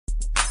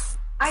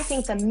I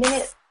think the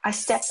minute I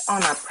stepped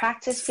on a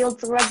practice field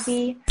for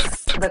rugby,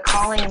 the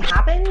calling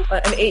happened.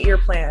 An 8-year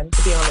plan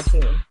to be on the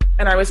team.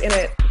 And I was in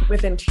it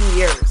within 2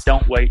 years.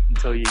 Don't wait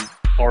until you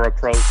are a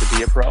pro to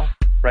be a pro.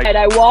 Right. And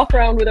I walk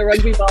around with a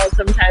rugby ball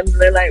sometimes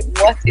and they're like,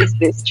 what is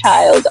this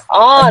child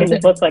on?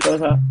 It looked like it was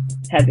a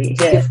heavy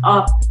hit. It's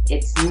up,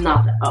 it's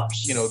not up.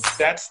 You know,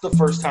 that's the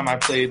first time I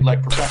played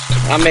like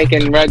professional. I'm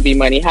making rugby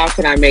money. How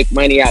can I make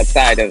money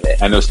outside of it?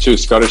 And there's two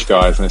Scottish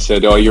guys, and I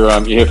said, "Oh, you're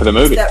here for the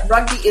movie." That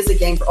rugby is a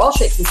game for all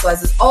shapes and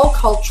sizes, all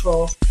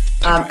cultural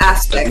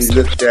aspects. He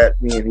looked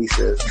at me and he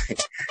says,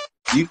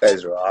 "You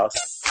guys are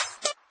awesome."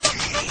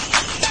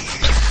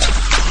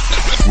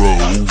 Grow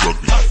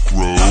rugby,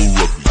 grow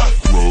rugby,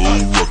 grow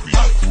rugby,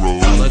 grow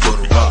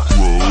rugby,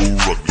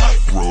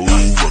 grow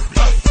rugby.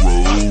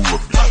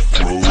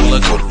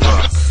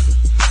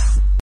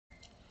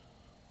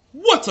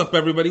 What's up,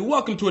 everybody?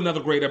 Welcome to another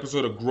great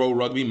episode of Grow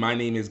Rugby. My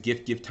name is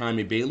Gift Time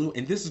Ibelu,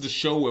 and this is the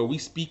show where we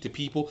speak to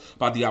people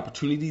about the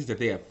opportunities that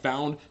they have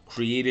found,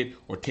 created,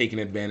 or taken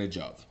advantage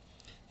of.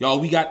 Y'all,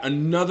 we got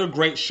another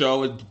great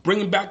show. It's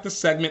bringing back the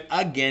segment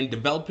again,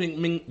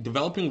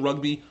 Developing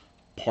Rugby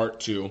Part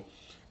 2.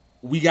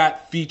 We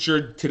got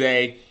featured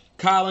today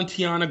Kyle and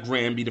Tiana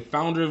Granby, the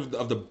founder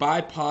of the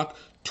BIPOC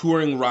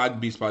touring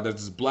rugby squad.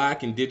 That's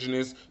Black,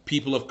 Indigenous,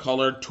 People of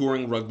Color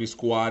touring rugby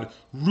squad,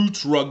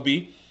 Roots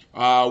Rugby.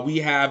 We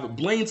have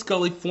Blaine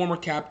Scully, former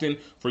captain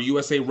for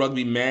USA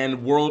Rugby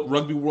Men,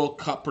 Rugby World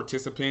Cup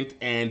participant,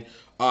 and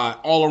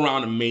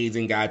all-around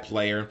amazing guy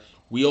player.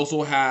 We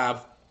also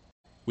have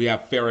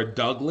Farrah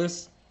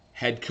Douglas,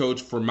 head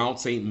coach for Mount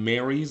St.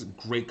 Mary's,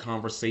 great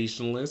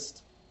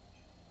conversationalist.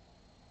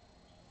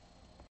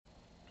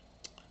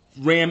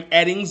 Ram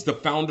Eddings, the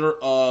founder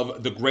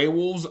of the Grey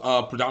Wolves,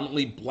 a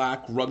predominantly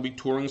black rugby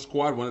touring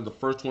squad, one of the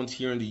first ones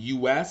here in the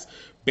U.S.,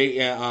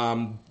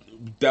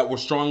 that were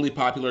strongly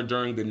popular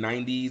during the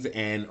 90s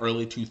and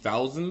early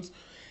 2000s.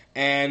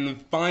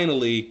 And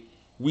finally,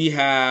 we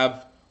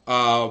have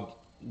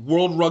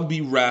World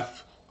Rugby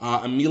Ref,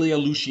 Amelia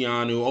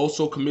Luciano,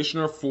 also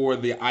commissioner for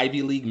the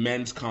Ivy League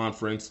Men's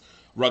Conference,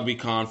 Rugby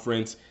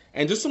Conference,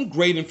 and just some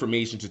great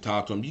information to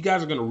talk to them. You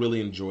guys are going to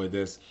really enjoy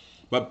this.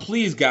 But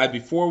please, guys,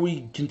 before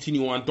we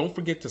continue on, don't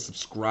forget to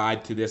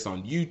subscribe to this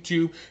on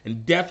YouTube.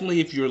 And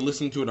definitely, if you're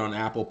listening to it on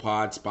Apple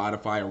Pod,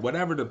 Spotify, or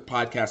whatever the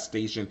podcast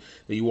station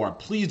that you are,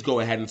 please go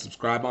ahead and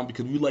subscribe on,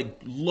 because we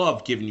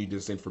love giving you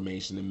this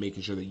information and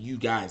making sure that you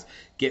guys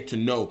get to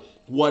know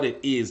what it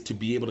is to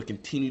be able to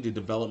continue the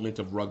development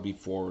of rugby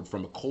forward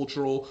from a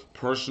cultural,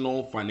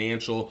 personal,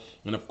 financial,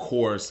 and of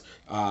course,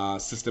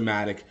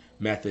 systematic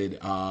method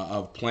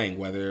of playing,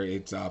 whether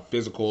it's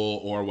physical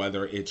or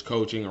whether it's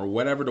coaching or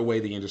whatever the way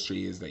the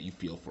industry is that you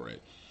feel for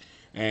it.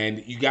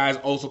 And you guys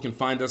also can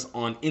find us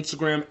on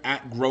Instagram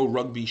at Grow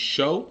Rugby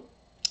Show.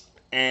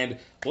 And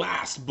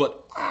last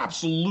but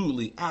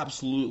absolutely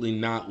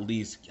not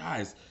least,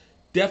 guys,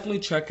 definitely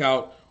check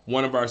out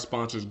one of our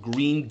sponsors,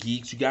 Green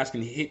Geeks. You guys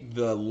can hit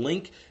the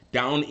link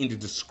down in the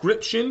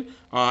description,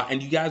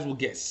 and you guys will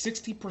get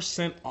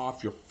 60%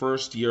 off your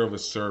first year of a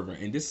server.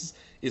 And this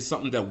is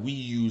something that we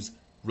use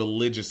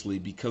religiously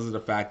because of the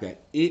fact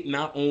that it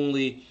not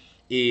only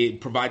it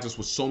provides us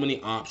with so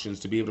many options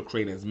to be able to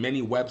create as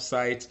many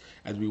websites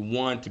as we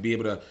want, to be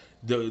able to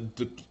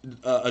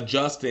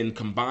adjust and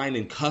combine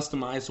and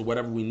customize to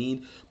whatever we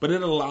need, but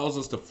it allows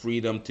us the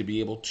freedom to be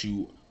able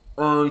to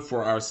earn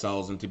for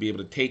ourselves and to be able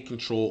to take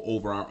control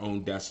over our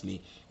own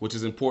destiny, which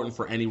is important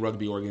for any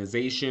rugby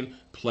organization,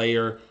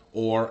 player,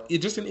 or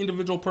just an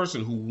individual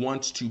person who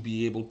wants to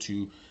be able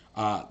to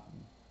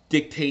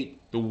dictate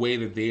the way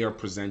that they are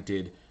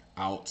presented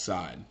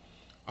outside.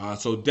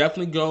 So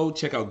definitely go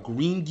check out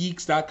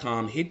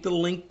greengeeks.com, hit the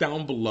link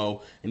down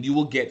below, and you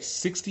will get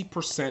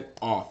 60%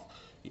 off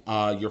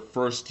your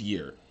first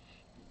year.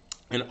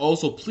 And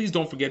also, please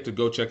don't forget to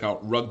go check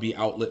out Rugby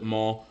Outlet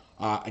Mall.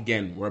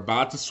 Again, we're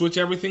about to switch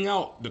everything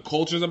out. The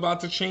culture's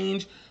about to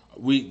change.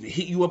 We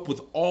hit you up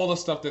with all the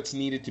stuff that's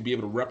needed to be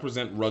able to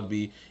represent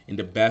rugby in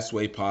the best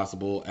way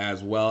possible,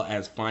 as well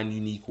as find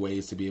unique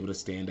ways to be able to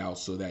stand out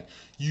so that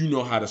you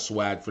know how to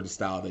swag for the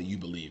style that you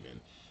believe in.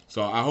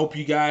 So I hope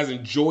you guys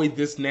enjoyed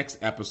this next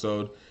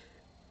episode.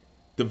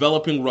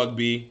 Developing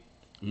Rugby,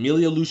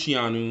 Amelia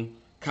Luciano,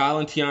 Kyle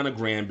and Tiana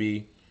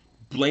Granby,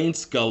 Blaine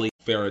Scully,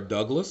 Farrah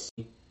Douglas,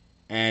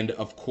 and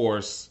of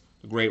course,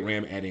 the great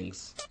Ram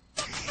Eddings.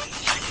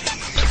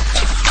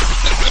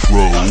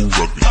 Grow rugby,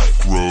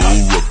 grow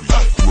rugby,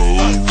 grow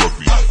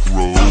rugby,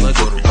 grow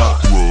rugby,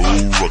 grow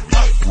rugby,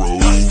 grow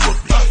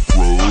rugby,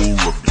 grow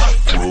rugby,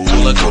 grow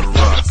rugby.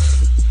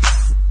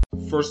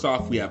 First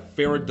off, we have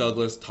Farrah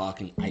Douglas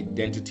talking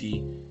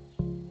identity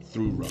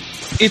through rugby.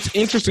 It's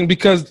interesting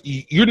because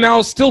you're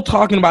now still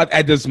talking about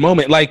at this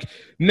moment, like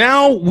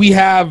now we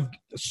have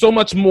so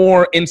much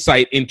more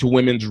insight into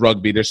women's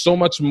rugby. There's so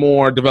much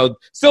more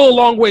developed, still a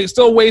long way,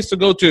 still ways to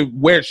go to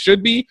where it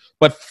should be,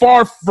 but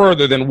far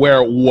further than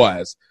where it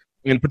was,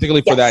 and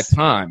particularly for that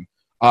time.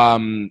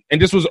 And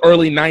this was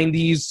early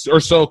 90s or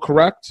so,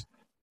 correct?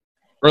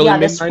 Early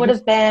this would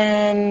have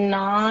been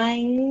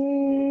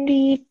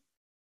 94.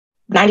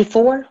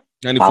 94?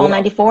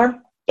 94.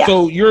 Yeah.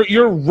 So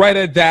you're right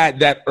at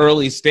that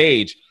early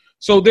stage.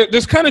 So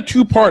there's kind of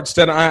two parts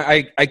that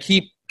I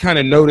keep kind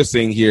of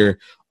noticing here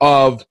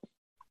of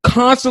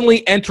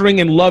constantly entering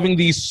and loving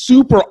these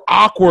super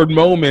awkward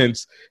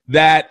moments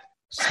that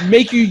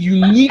make you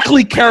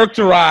uniquely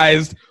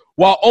characterized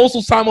while also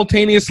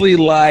simultaneously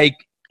like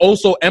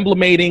also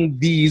emblemating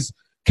these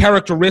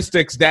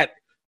characteristics that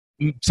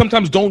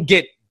sometimes don't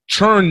get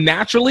churned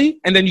naturally,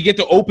 and then you get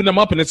to open them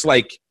up and it's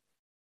like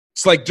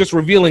just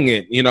revealing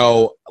it, you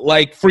know.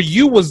 Like for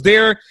you, is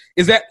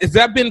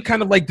that been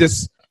kind of like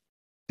this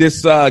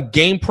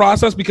game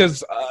process?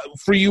 Because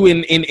for you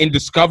in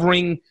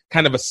discovering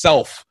kind of a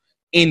self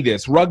in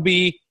this,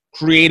 rugby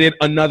created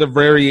another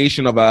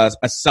variation of a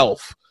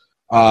self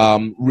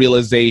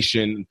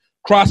realization.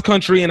 Cross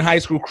country in high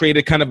school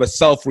created kind of a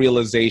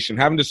self-realization.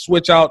 Having to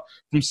switch out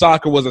from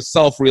soccer was a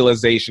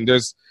self-realization.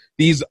 There's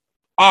these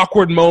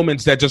awkward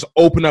moments that just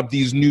open up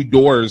these new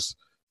doors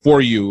for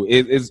you.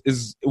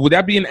 Would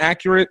that be an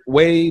accurate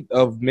way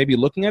of maybe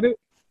looking at it?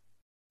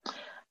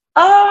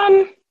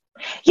 Yeah,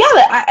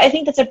 I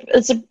think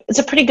it's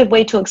a pretty good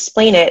way to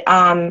explain it.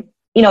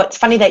 You know, it's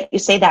funny that you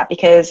say that,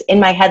 because in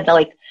my head,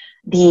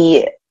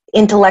 the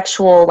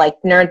intellectual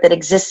nerd that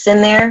exists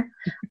in there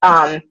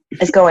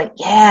is going,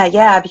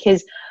 yeah,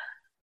 because,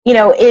 you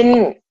know,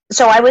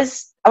 so I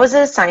was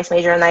a science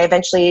major, and I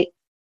eventually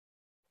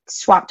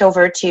swapped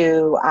over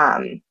to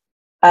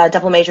a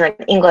double major in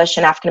English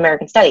and African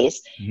American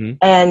studies. Mm-hmm.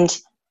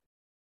 And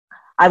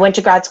I went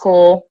to grad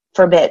school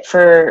for a bit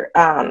for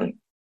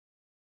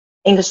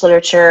English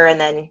literature, and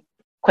then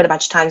quite a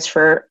bunch of times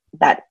for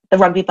the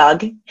rugby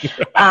bug.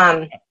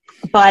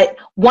 But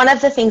one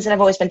of the things that I've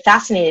always been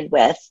fascinated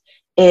with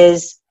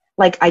is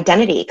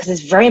identity, because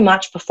it's very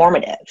much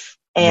performative.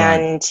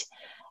 And,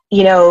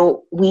 you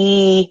know,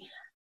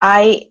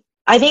 I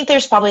think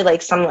there's probably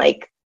some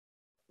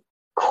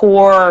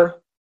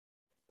core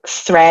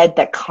thread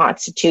that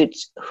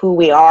constitutes who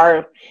we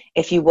are,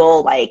 if you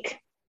will, if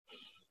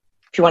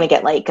you want to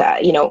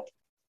get you know,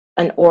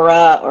 an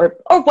aura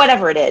or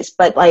whatever it is.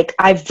 But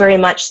I very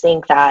much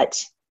think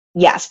that,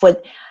 yes,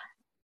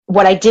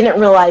 what I didn't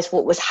realize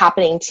what was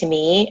happening to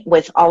me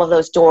with all of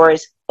those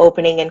doors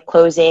opening and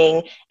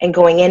closing and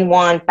going in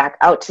one, back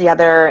out to the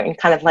other, and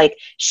kind of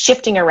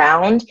shifting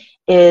around,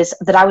 is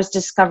that I was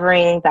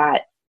discovering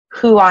that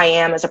who I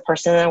am as a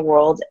person in the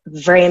world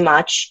very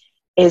much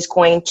is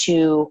going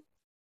to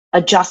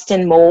adjust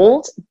and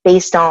mold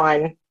based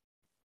on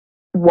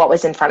what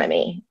was in front of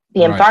me,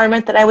 the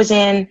environment that I was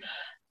in,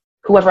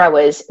 whoever I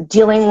was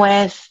dealing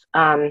with,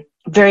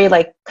 very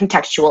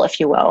contextual, if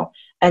you will.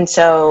 And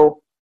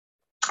so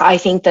I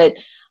think that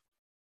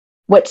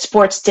what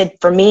sports did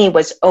for me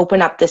was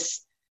open up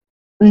this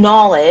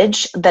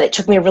knowledge that it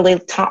took me a really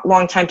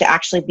long time to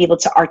actually be able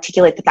to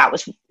articulate that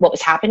was what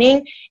was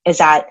happening, is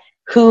that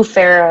who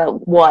Farah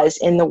was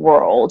in the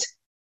world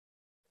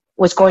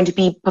was going to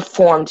be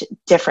performed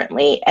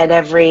differently at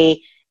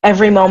every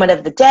moment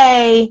of the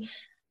day.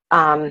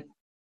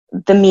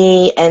 The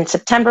me in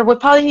September would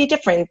probably be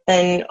different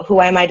than who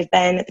I might have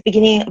been at the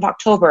beginning of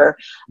October.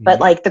 Mm-hmm.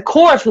 But the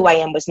core of who I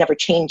am was never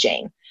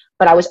changing.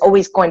 But I was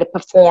always going to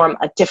perform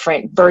a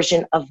different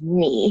version of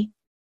me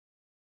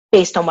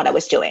based on what I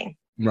was doing.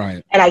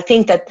 Right. And I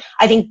think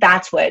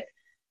that's what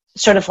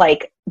sort of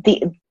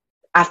the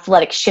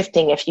athletic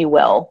shifting, if you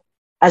will,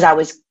 as I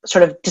was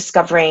sort of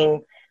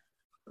discovering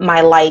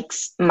my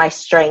likes, my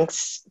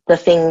strengths, the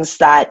things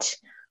that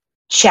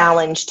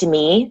challenged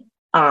me,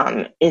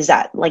 is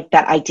that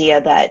that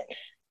idea that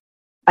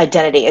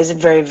identity is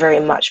very, very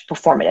much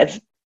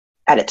performative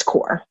at its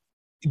core.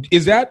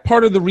 Is that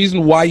part of the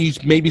reason why you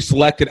maybe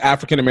selected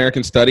African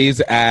American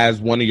Studies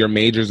as one of your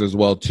majors as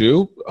well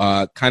too?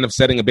 Kind of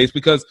setting a base,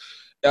 because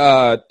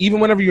even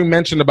whenever you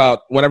mentioned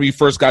about whenever you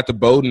first got to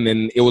Bowdoin,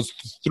 and it was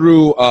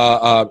through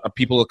a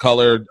people of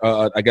color,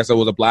 I guess it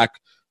was a Black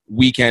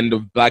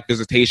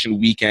visitation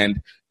weekend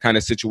kind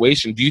of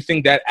situation. Do you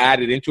think that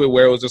added into it,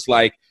 where it was just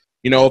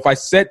you know, if I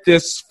set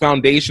this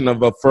foundation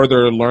of a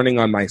further learning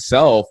on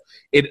myself,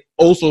 it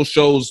also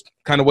shows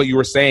kind of what you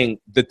were saying,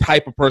 the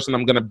type of person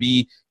I'm going to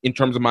be in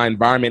terms of my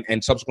environment,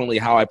 and subsequently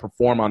how I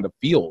perform on the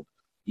field,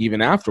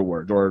 even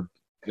afterward, or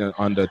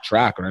on the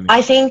track or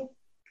anything?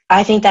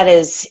 I think that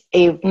is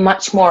a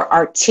much more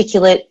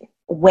articulate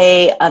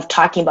way of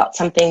talking about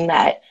something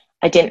that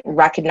I didn't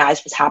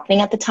recognize was happening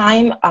at the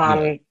time.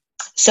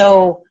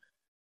 So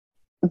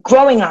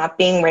growing up,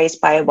 being raised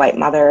by a white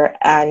mother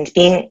and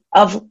being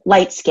of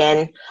light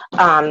skin,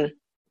 I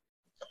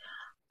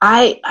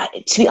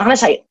to be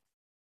honest,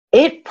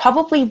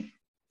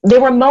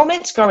 there were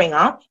moments growing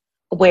up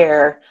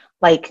where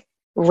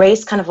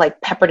race kind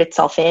of peppered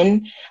itself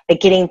in,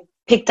 getting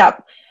picked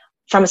up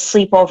from a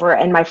sleepover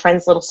and my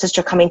friend's little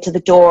sister coming to the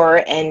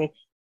door and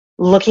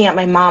looking at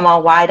my mom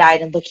all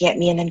wide-eyed and looking at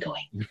me and then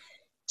going,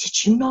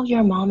 "Did you know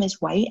your mom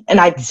is white?" And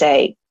I'd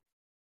say,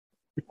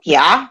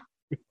 "Yeah."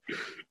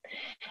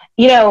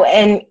 You know,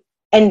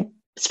 and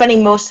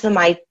spending most of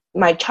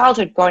my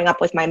childhood growing up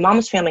with my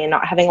mom's family and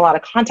not having a lot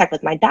of contact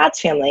with my dad's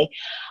family,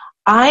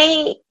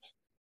 I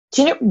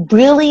didn't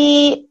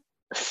really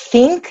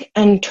think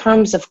in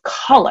terms of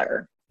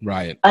color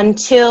Right.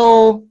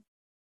 until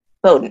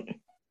Bowdoin.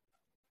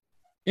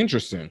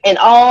 Interesting. And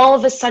all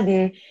of a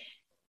sudden,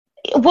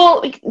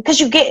 well, because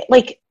you get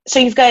like, so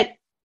you've got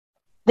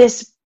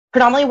this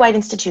predominantly white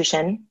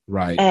institution,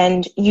 Right.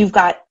 and you've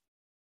got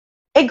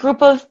a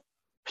group of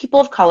people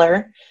of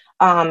color,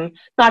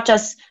 not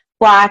just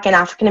Black and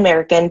African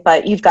American,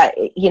 but you've got,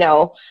 you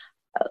know,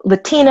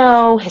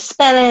 Latino,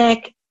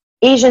 Hispanic,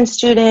 Asian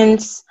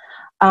students,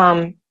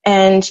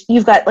 and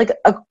you've got like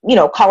a, you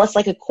know, call us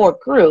like a core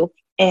group,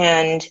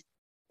 and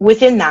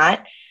within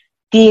that,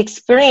 the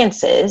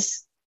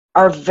experiences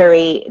are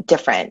very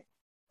different.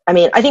 I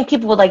mean, I think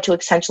people would like to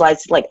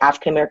essentialize like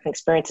African American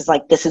experiences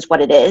like this is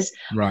what it is,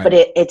 Right. but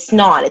it's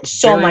not. It's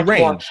so Very much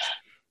more ranged.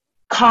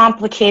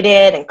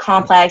 complicated and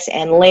complex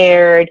and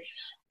layered.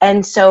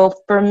 And so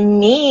for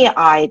me,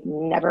 it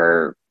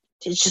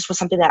just was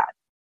something that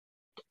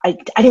I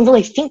didn't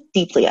really think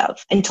deeply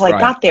of until I Right.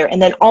 got there.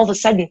 And then all of a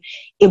sudden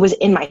it was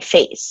in my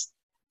face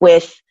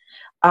with,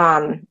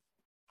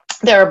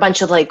 there are a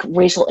bunch of like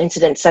racial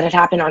incidents that had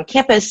happened on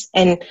campus,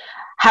 and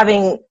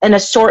having an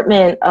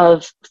assortment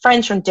of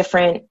friends from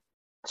different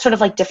sort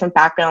of like different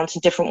backgrounds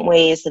and different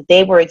ways that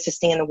they were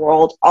existing in the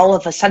world. All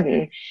of a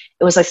sudden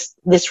it was like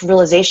this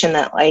realization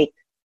that like,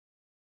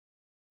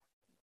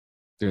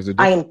 There's a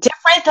I am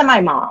different than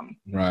my mom.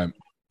 Right.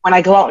 When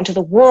I go out into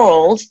the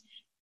world,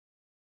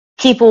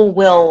 people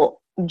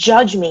will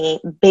judge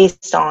me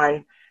based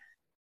on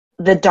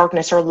the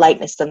darkness or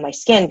lightness of my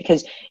skin,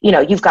 because, you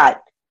know, you've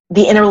got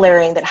the inner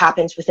layering that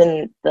happens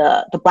within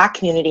the Black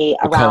community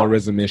The around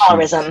colorism issue.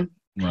 colorism.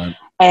 Right.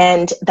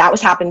 And that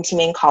was happening to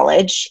me in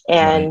college.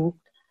 And,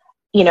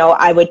 you know,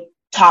 I would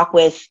talk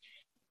with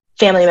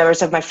family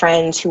members of my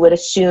friends who would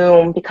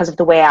assume, because of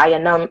the way I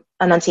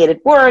enunciated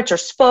words or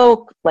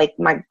spoke, like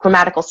my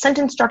grammatical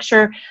sentence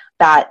structure,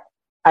 that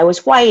I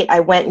was white.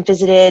 I went and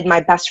visited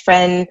my best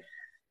friend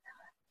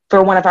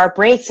for one of our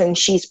breaks, and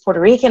she's Puerto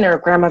Rican. Her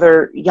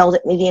grandmother yelled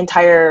at me the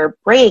entire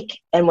break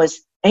and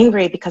was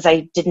angry because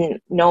I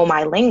didn't know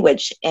my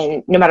language.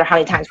 And no matter how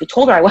many times we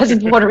told her I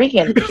wasn't Puerto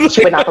Rican,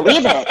 she would not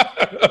believe it.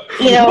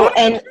 You know,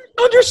 and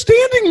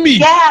understanding me.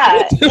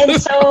 Yeah. And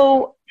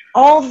so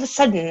all of a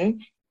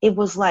sudden it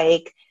was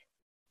like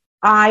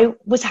I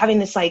was having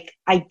this like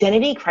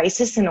identity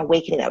crisis and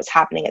awakening that was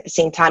happening at the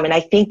same time. And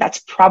I think that's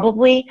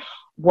probably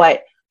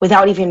what,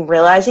 without even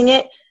realizing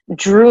it,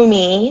 drew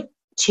me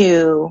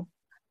to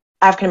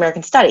African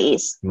American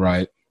studies.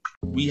 Right.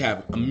 We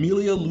have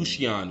Amelia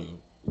Luciano,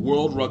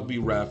 World Rugby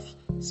ref,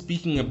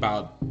 speaking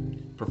about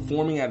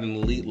performing at an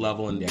elite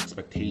level and the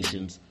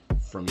expectations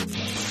from your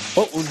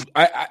Well,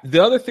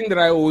 the other thing that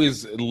I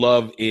always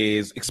love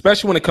is,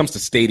 especially when it comes to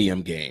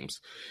stadium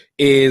games,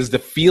 is the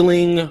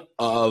feeling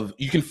of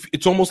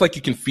it's almost like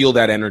you can feel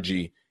that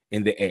energy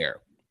in the air.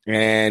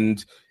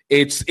 And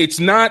it's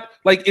not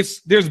like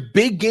there's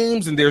big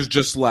games and there's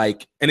just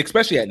like, and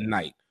especially at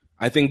night,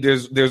 I think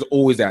there's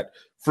always that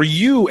for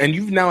you. And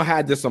you've now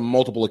had this on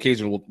multiple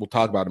occasions. We'll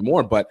talk about it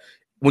more, but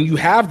when you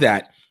have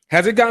that,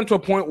 has it gotten to a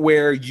point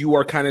where you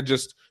are kind of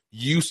just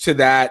used to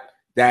that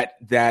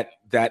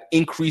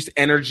increased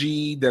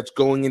energy that's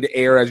going into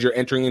air as you're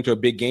entering into a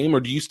big game? Or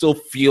do you still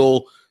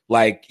feel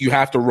like you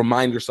have to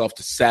remind yourself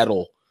to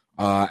settle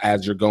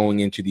as you're going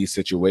into these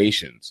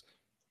situations?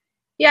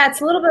 Yeah, it's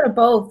a little bit of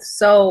both.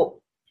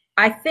 So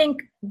I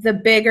think the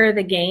bigger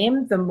the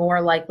game, the more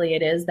likely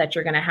it is that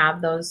you're going to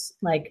have those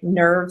like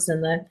nerves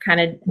and the kind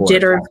of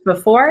jitters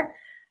before.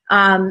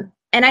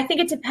 And I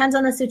think it depends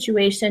on the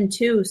situation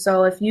too.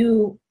 So if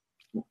you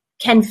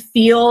can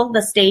feel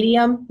the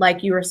stadium,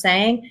 like you were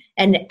saying,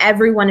 and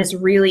everyone is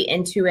really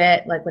into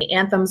it, like when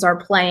anthems are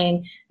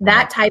playing,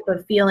 that type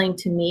of feeling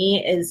to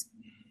me is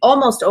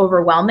almost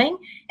overwhelming.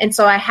 And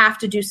so I have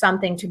to do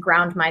something to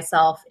ground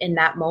myself in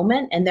that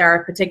moment. And there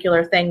are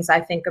particular things I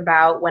think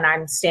about when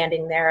I'm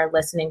standing there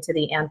listening to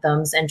the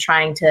anthems and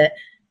trying to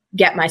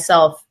get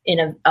myself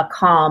in a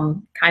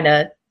calm kind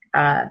of,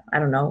 I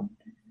don't know,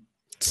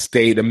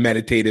 state, a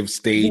meditative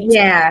state.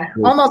 Yeah,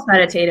 almost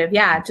meditative.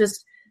 Yeah,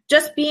 just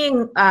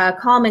being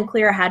calm and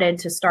clear-headed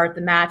to start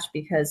the match,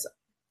 because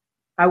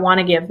I want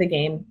to give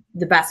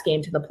the best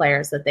game to the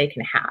players that they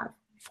can have.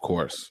 Of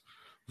course.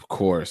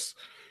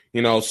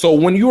 You know, so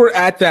when you were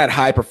at that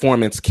high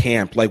performance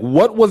camp, like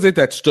what was it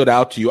that stood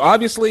out to you?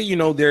 Obviously, you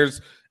know,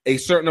 there's a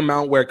certain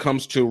amount where it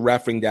comes to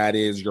reffing that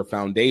is your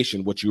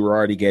foundation, which you were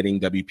already getting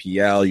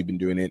WPL. You've been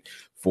doing it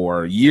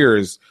for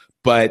years.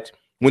 But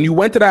when you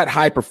went to that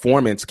high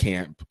performance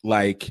camp,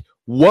 like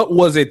what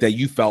was it that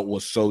you felt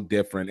was so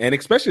different? And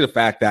especially the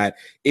fact that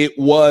it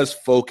was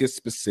focused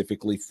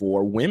specifically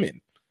for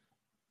women.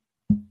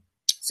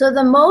 So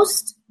the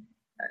most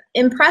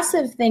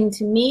impressive thing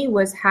to me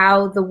was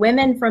how the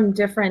women from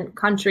different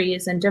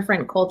countries and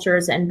different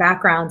cultures and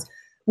backgrounds,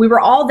 we were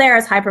all there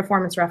as high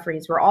performance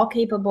referees. We're all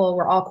capable,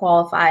 we're all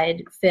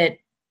qualified, fit,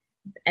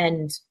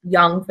 and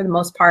young for the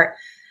most part,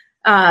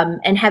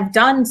 and have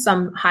done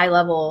some high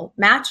level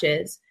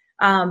matches.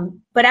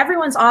 But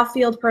everyone's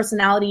off-field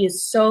personality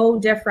is so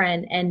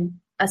different, and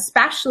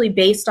especially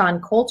based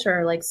on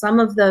culture. Like some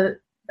of the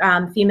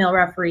female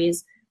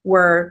referees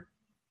were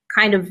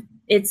kind of,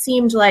 it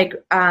seemed like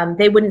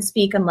they wouldn't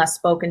speak unless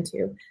spoken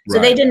to. So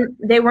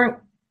they weren't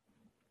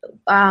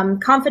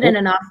confident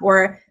enough,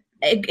 or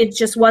it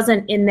just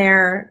wasn't in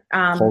their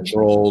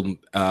cultural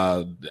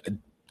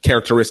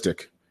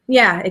characteristic.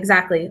 Yeah,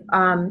 exactly.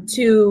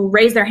 To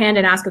raise their hand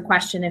and ask a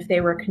question if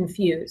they were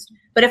confused.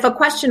 But if a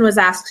question was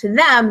asked to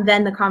them,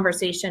 then the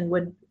conversation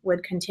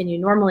would continue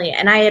normally.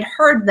 And I had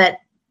heard that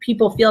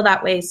people feel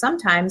that way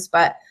sometimes,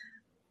 but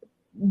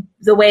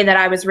the way that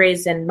I was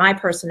raised and my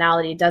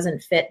personality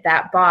doesn't fit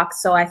that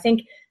box. So I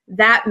think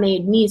that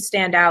made me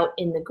stand out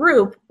in the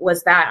group,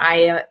 was that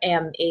I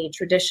am a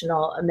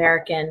traditional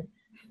American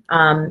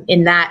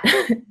in that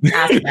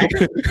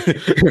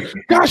aspect.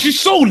 Gosh, you're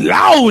so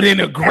loud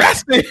and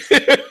aggressive.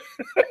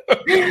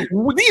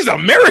 These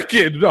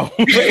Americans, though.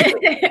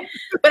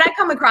 But I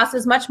come across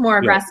as much more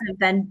aggressive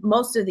than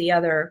most of the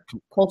other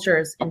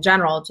cultures in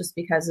general, just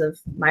because of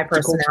my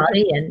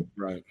personality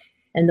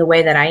and the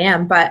way that I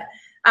am. But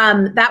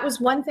that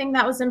was one thing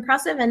that was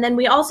impressive. And then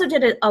we also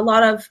did a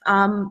lot of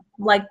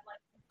like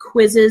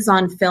quizzes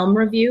on film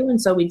review.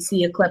 And so we'd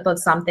see a clip of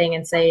something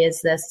and say,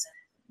 is this,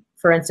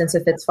 for instance,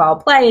 if it's foul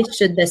play,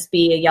 should this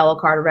be a yellow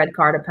card, a red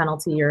card, a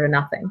penalty, or a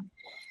nothing?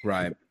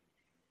 Right.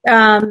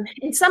 And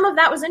some of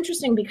that was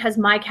interesting because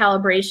my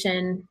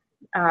calibration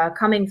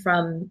coming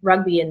from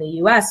rugby in the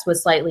U.S.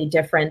 was slightly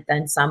different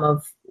than some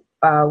of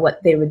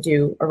what they would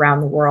do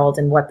around the world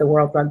and what the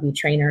World Rugby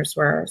trainers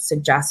were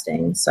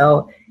suggesting.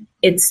 So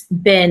it's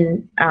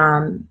been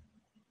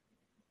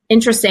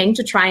interesting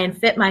to try and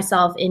fit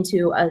myself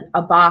into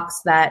a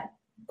box that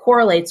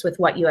correlates with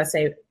what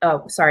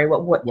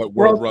what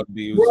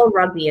World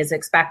Rugby is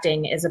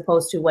expecting, as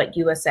opposed to what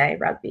USA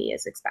Rugby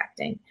is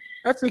expecting.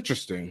 That's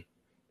interesting,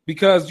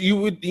 because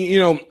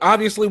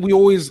obviously we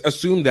always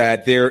assume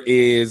that there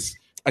is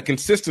a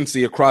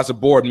consistency across the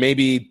board.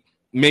 Maybe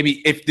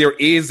if there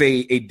is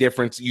a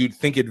difference, you'd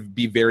think it'd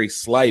be very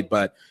slight,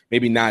 but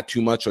maybe not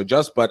too much or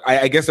just. But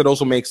I guess it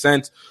also makes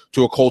sense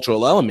to a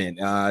cultural element,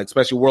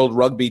 especially World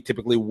Rugby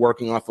typically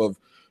working off of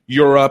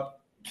Europe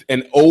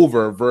and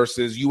over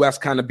versus US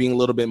kind of being a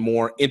little bit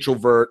more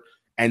introvert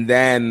and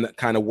then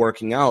kind of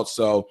working out.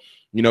 So,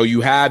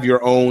 you have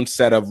your own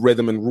set of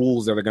rhythm and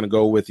rules that are going to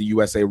go with the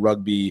USA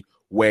Rugby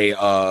way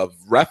of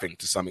reffing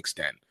to some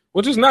extent,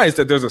 which is nice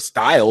that there's a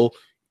style,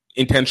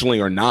 intentionally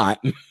or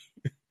not.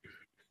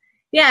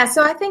 Yeah,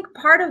 so I think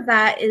part of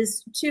that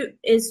is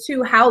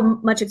to how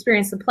much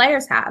experience the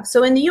players have.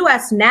 So in the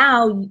U.S.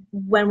 now,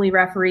 when we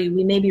referee,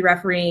 we may be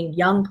refereeing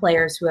young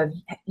players who have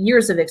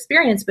years of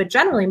experience, but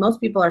generally most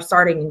people are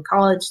starting in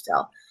college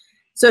still.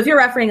 So if you're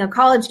refereeing a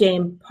college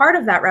game, part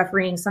of that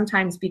refereeing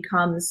sometimes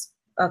becomes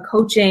a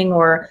coaching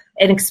or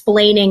an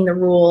explaining the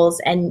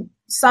rules, and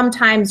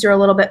sometimes you're a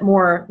little bit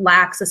more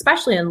lax,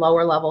 especially in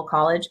lower level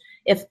college.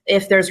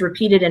 If there's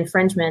repeated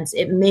infringements,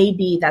 it may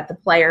be that the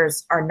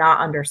players are not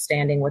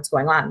understanding what's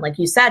going on. Like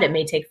you said, it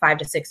may take 5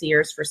 to 6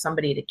 years for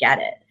somebody to get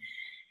it.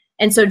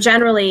 And so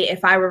generally,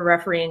 if I were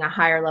refereeing a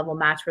higher level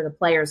match where the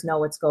players know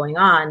what's going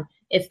on,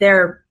 if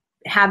they're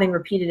having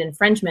repeated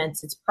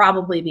infringements, it's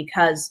probably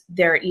because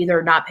they're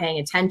either not paying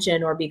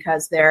attention or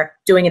because they're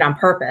doing it on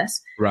purpose.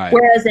 Right.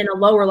 Whereas in a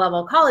lower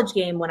level college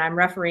game, when I'm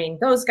refereeing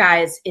those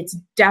guys, it's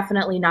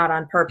definitely not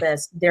on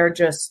purpose. They're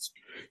just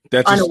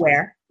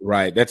unaware.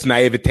 Right. That's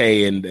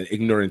naivete and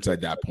ignorance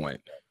at that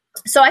point.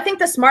 So I think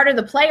the smarter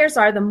the players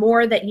are, the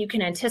more that you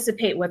can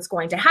anticipate what's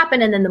going to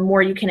happen, and then the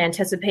more you can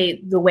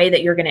anticipate the way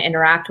that you're going to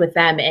interact with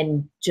them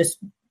and just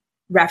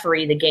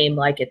referee the game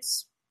like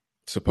it's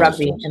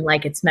rugby and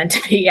like it's meant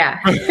to be. Yeah.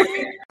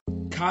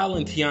 Kyle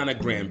and Tiana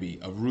Granby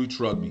of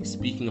Roots Rugby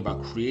speaking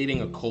about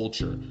creating a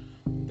culture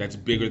that's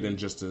bigger than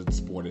just the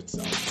sport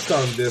itself.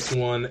 On this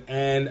one,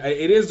 and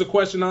it is the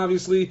question,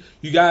 obviously,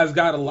 you guys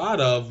got a lot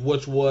of,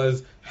 which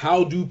was,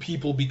 how do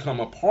people become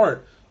a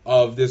part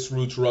of this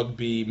Roots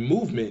Rugby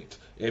movement,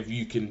 if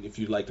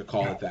you'd like to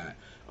call it that?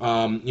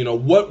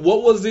 What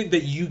was it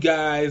that you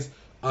guys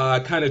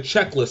kind of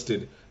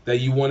checklisted that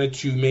you wanted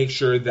to make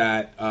sure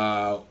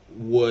that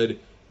would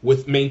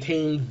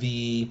maintain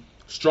the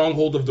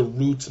stronghold of the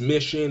Roots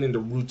mission and the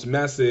Roots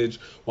message,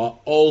 while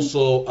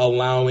also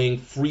allowing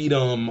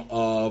freedom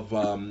of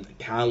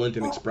talent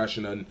and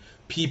expression on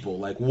people?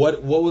 Like,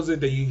 what was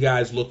it that you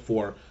guys look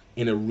for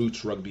in a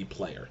Roots Rugby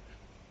player?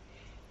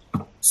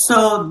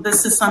 So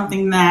this is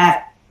something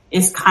that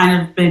is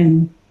kind of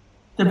been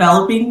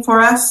developing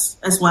for us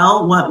as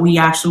well, what we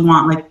actually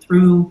want, like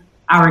through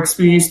our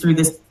experience through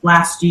this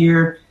last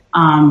year.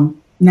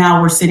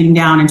 Now we're sitting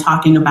down and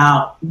talking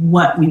about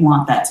what we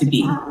want that to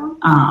be.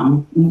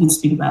 We can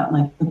speak about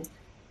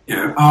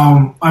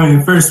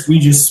at first we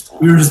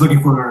were just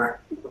looking for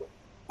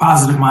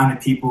positive minded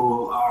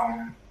people,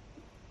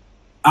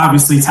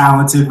 obviously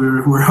talented. We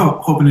were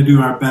hoping to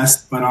do our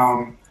best, but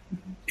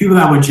people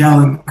that would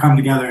gel and come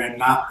together and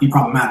not be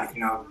problematic,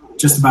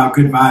 just about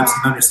good vibes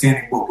and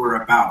understanding what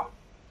we're about.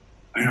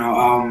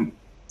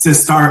 To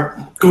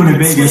start going to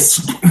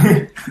Vegas,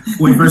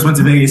 when we first went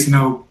to Vegas,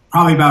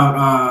 probably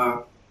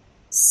about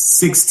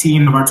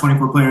 16 of our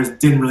 24 players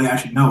didn't really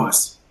actually know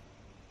us.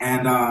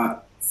 And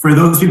for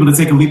those people to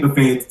take a leap of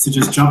faith to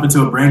just jump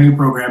into a brand new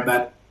program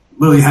that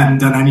literally hadn't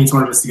done any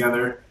tournaments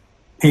together,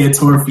 pay a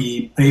tour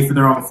fee, pay for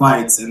their own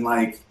flights, and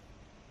like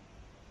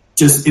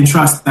just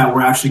entrust that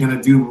we're actually going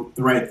to do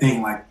the right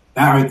thing. Like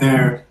that right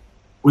there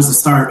was the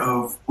start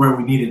of where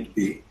we needed to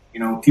be. You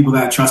know, people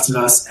that trusted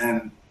us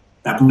and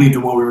that believed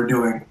in what we were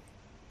doing.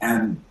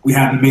 And we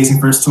had an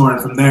amazing first tour.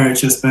 And from there, it's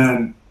just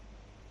been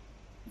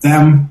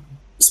them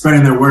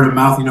spreading their word of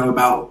mouth, you know,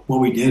 about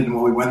what we did and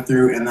what we went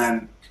through. And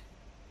then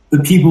the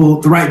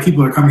right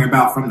people are coming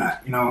about from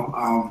that. You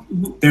know,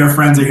 their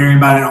friends are hearing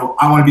about it. Oh,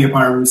 I want to be a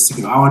part of Roots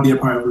too. I want to be a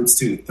part of Roots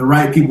too. The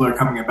right people are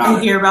coming about.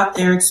 They hear about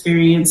their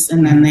experience,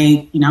 and then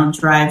they, you know,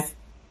 drive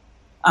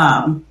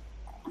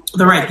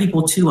the right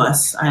people to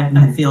us.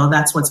 I feel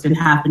that's what's been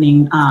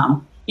happening.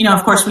 You know,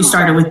 of course, we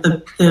started with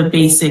the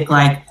basic,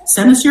 like,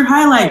 send us your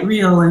highlight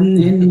reel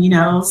and you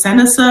know, send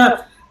us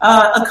a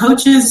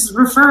coach's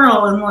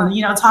referral and,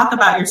 you know, talk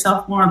about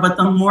yourself more. But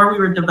the more we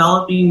were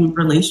developing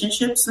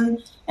relationships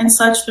and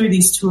such through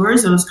these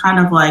tours, it was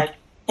kind of like,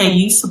 hey,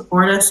 you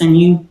support us and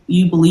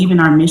you believe in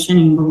our mission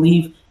and you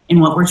believe in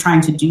what we're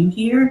trying to do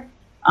here.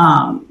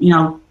 You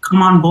know,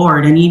 come on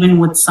board. And even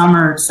with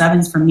summer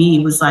sevens for me,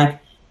 it was like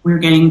we were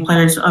getting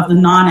players of the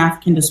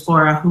non-African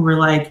diaspora who were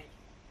like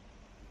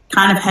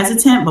kind of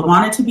hesitant but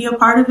wanted to be a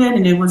part of it.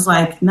 And it was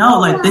like, no,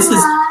 like this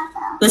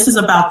is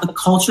about the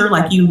culture,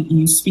 like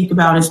you speak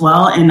about as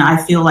well. And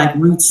I feel like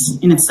Roots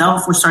in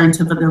itself, we're starting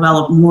to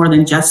develop more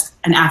than just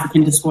an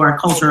African diaspora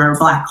culture or a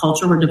Black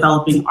culture. We're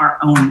developing our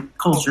own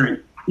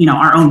culture, you know,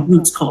 our own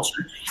Roots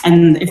culture.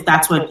 And if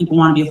that's what people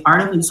want to be a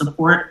part of and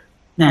support,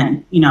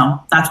 then, you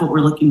know, that's what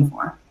we're looking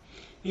for.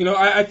 You know,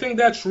 I think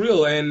that's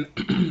real. And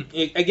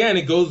again,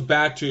 it goes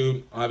back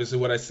to obviously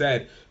what I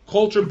said,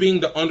 culture being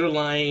the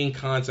underlying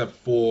concept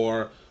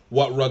for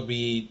what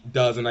rugby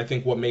does, and I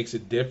think what makes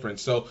it different.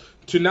 So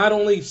to not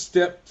only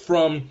step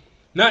from,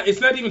 it's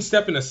not even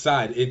stepping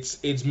aside,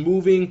 it's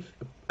moving,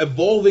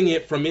 evolving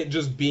it from it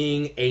just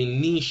being a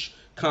niche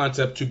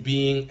concept to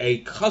being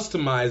a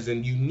customized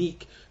and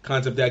unique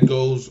concept that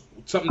goes,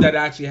 something that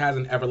actually has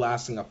an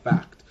everlasting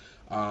effect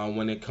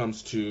when it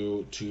comes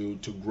to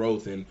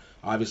growth and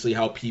obviously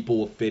how people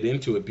will fit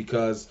into it,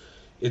 because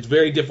it's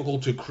very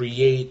difficult to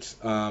create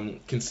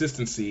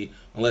consistency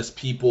unless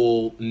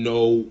people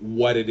know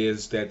what it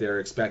is that they're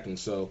expecting.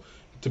 So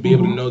to be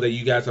able to know that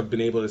you guys have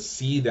been able to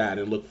see that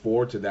and look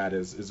forward to that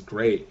is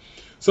great.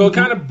 So it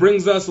kind of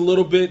brings us a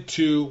little bit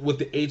to with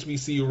the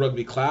HBCU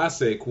Rugby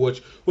Classic,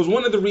 which was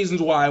one of the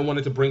reasons why I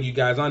wanted to bring you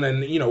guys on.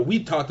 And, you know,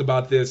 we talked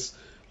about this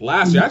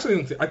last year.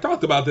 Actually, I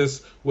talked about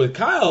this with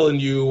Kyle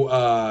and you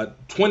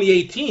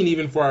 2018,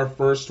 even for our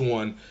first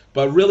one,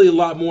 but really a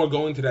lot more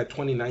going to that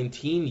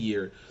 2019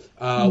 year.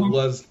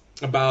 Was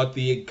about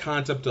the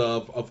concept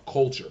of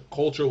culture.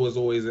 Culture was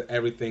always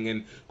everything,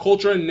 and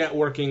culture and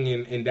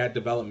networking and that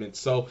development.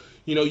 So,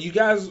 you know, you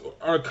guys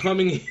are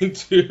coming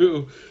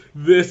into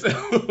this.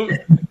 I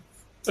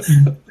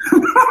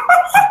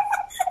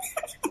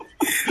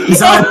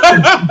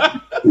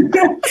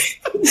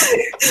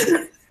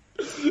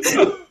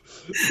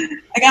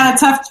got a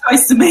tough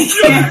choice to make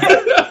here.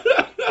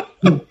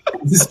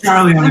 This is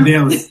Charlie on the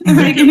daily.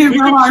 Making it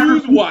real hard.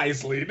 Choose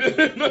wisely.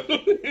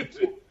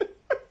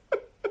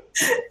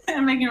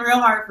 I'm making it real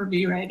hard for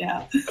me right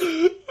now.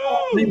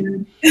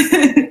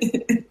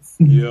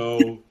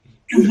 Yo.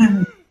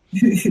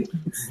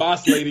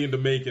 Boss lady in the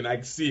making.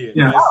 I see it.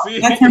 Yeah. I see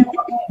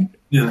it.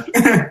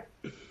 Yeah.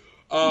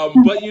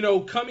 But, you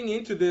know, coming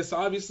into this,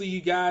 obviously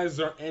you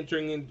guys are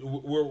entering in.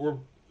 We're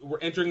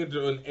entering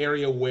into an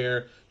area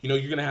where, you know,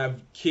 you're going to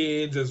have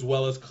kids as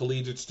well as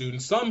collegiate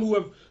students, some who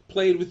have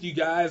played with you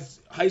guys,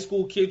 high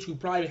school kids who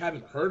probably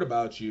haven't heard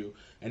about you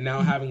and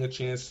now having a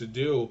chance to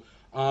do.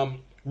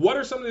 What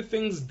are some of the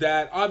things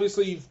that,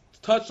 obviously you've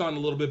touched on a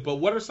little bit, but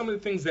what are some of the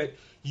things that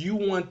you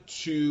want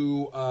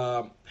to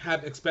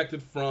have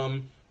expected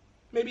from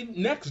maybe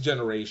next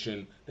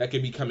generation that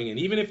could be coming in,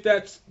 even if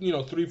that's, you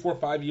know, 3, 4,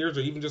 5 years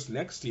or even just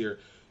next year?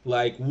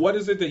 Like, what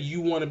is it that you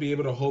want to be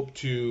able to hope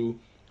to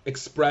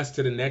express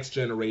to the next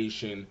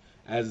generation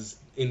as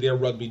in their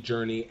rugby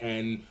journey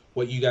and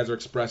what you guys are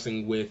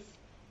expressing with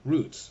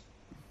Roots?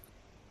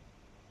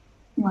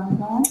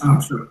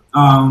 Oh, sure.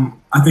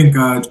 I think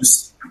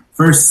just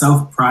first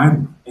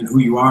self-pride in who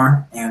you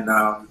are and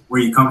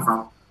where you come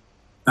from.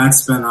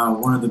 That's been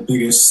one of the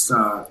biggest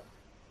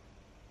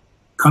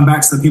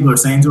comebacks that people are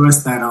saying to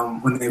us, that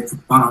when they've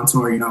gone on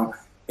tour, you know,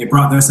 they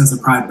brought their sense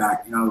of pride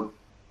back. You know,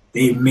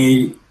 they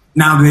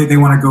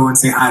want to go and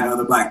say hi to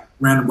other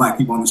random black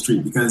people on the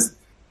street because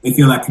they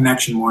feel that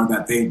connection more,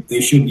 that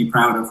they should be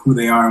proud of who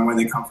they are and where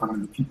they come from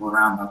and the people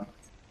around them.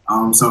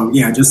 So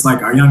yeah, just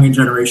like our younger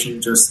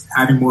generation, just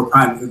having more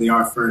pride in who they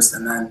are first,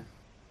 and then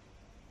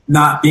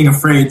not being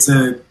afraid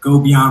to go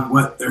beyond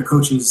what their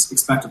coaches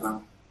expect of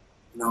them.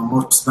 You know,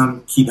 most of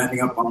them keep ending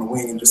up on the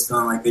wing and just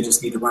feeling like they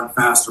just need to run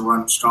fast or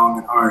run strong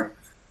and hard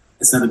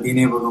instead of being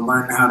able to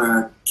learn how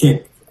to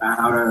kick,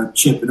 how to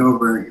chip it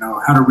over, you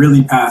know, how to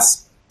really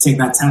pass, take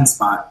that 10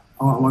 spot.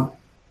 I want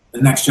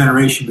the next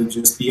generation to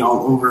just be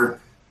all over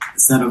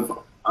instead of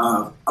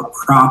a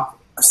prop,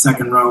 a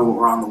second row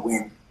or on the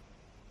wing.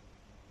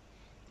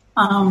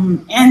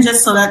 And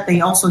just so that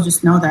they also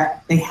just know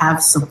that they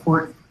have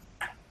support.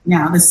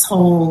 Now, this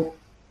whole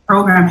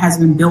program has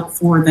been built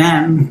for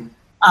them.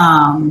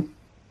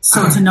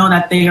 So to know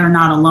that they are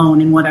not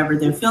alone in whatever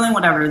they're feeling,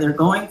 whatever they're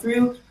going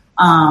through,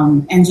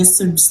 and just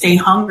to stay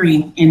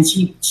hungry and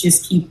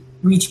just keep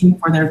reaching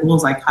for their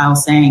goals, like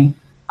Kyle's saying,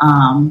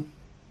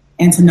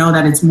 and to know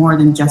that it's more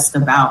than just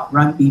about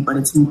rugby, but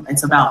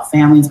it's about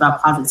family, it's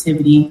about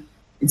positivity,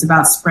 it's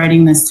about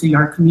spreading this to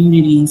your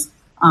communities,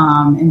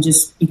 and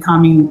just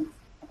becoming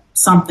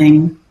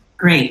something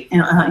great,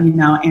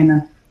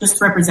 and just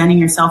representing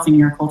yourself and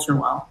your culture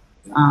well.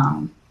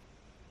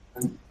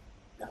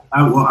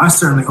 I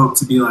certainly hope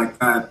to be like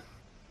that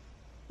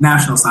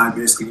national side,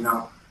 basically.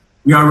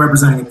 We are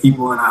representing the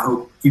people, and I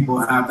hope people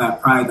have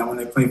that pride that when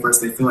they play for us,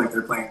 they feel like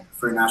they're playing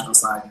for a national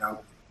side.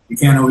 You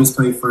can't always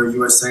play for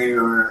USA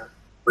or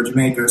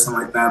Jamaica or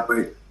something like that,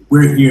 but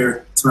we're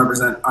here to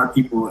represent our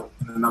people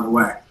in another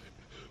way.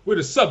 We're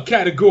the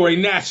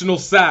subcategory national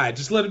side.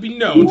 Just let it be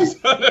known. Some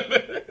people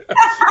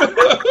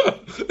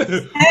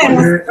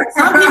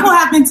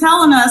have been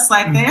telling us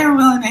like they're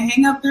willing to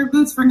hang up their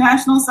boots for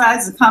national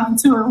sides to come and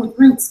tour with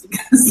Roots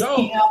because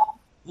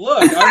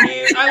Look,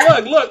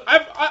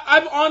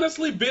 I've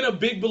honestly been a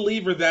big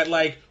believer that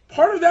like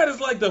part of that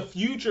is like the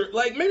future,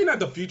 like maybe not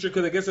the future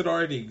because I guess it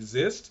already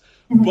exists,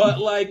 but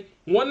like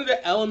one of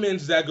the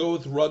elements that go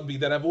with rugby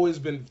that I've always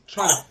been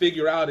trying to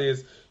figure out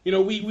is,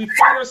 we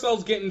find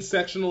ourselves getting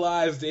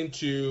sectionalized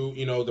into,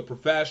 the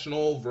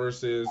professional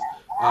versus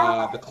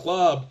the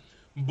club.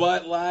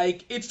 But,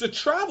 like, it's the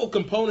travel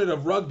component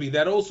of rugby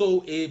that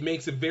also it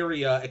makes it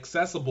very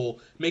accessible,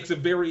 makes it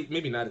very,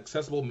 maybe not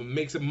accessible, but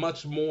makes it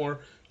much more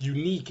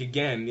unique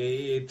again.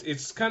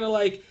 It's kind of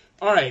like,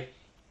 all right,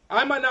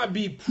 I might not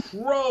be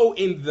pro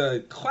in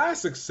the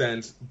classic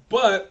sense,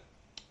 but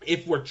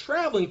if we're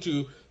traveling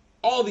to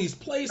all these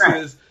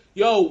places,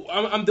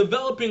 I'm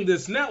developing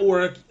this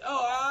network.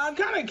 I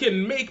kind of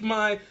can make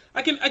I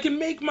can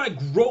make my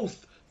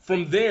growth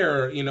from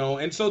there,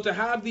 and so to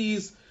have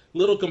these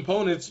little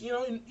components, you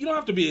don't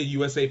have to be a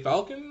USA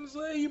Falcons,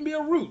 you can be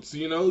a Roots,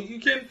 you don't have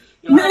to,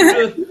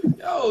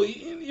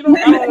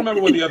 I don't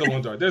remember what the other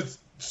ones are. There's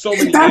so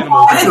many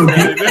animals.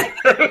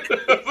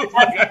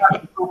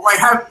 Like,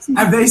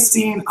 have they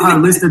seen our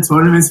list of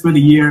tournaments for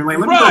the year? Like,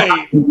 let me go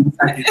back for a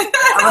second.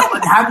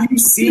 Have you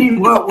seen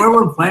where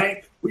we're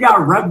playing? We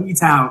got Rugby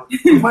Town.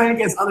 We're playing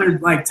against other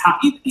like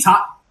top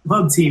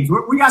club teams.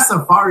 We got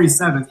Safari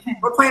Sevens.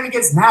 We're playing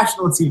against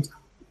national teams.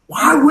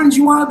 Why wouldn't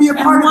you want to be a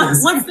part of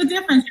this? What's the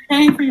difference? You're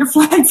paying for your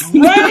flights.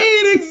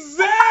 Right,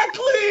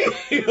 exactly.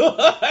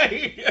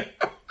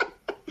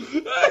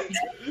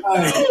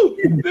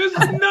 There's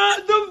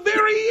not the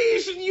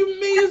variation. You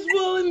may as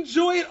well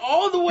enjoy it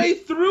all the way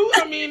through.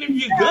 I mean, if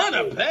you're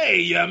gonna pay,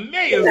 you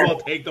may as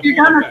well take the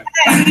full effect.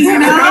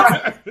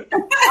 I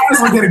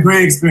just want to get a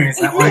great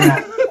experience. That way.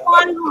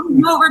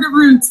 Over the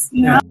Roots.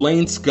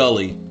 Blaine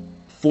Scully,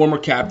 former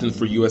captain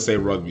for USA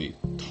Rugby,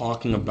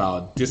 talking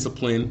about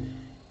discipline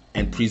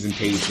and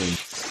presentation.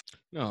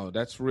 No,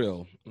 that's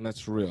real.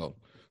 That's real.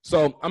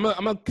 So I'm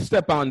gonna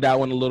step on that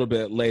one a little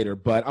bit later,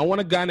 but I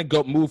want to kind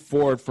of move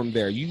forward from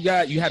there. You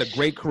had a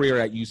great career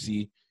at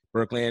UC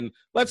Berkeley, and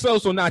let's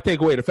also not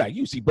take away the fact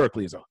UC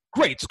Berkeley is a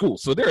great school.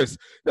 So there's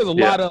a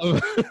lot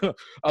of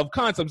of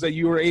concepts that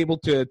you were able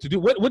to do.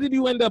 What did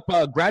you end up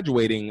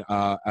graduating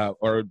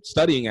or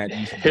studying at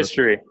UC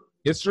History. Berkeley?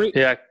 History?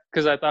 Yeah,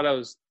 because I thought I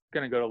was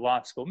going to go to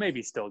law school,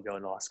 maybe still go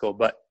to law school,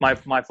 but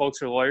my folks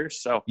are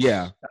lawyers, so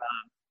yeah.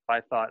 I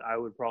thought I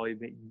would probably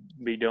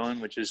be doing,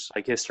 which is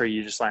like history.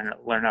 You just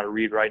learn how to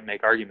read, write, and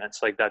make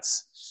arguments. Like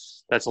that's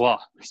law.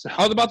 So.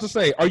 I was about to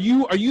say, are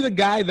you the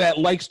guy that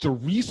likes to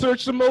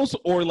research the most,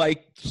 or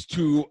like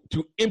to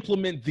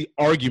implement the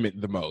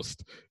argument the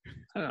most?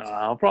 I don't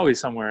know, probably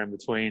somewhere in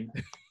between.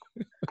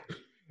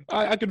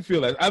 I can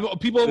feel that.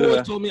 People have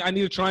always told me I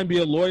need to try and be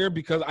a lawyer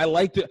because I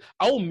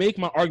will make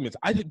my arguments.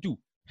 I do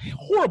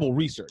horrible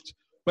research.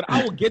 But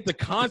I will get the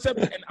concept,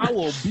 and I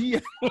will be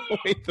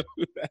way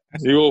through that.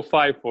 You will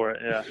fight for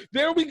it, yeah.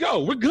 There we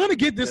go. We're going to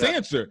get this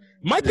answer.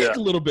 Might take a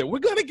little bit. We're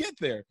going to get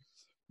there.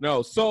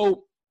 No,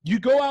 so you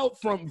go out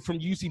from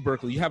UC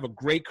Berkeley. You have a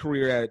great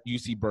career at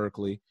UC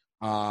Berkeley.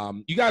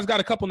 You guys got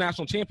a couple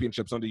national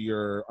championships under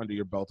your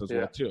belt as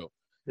well, too.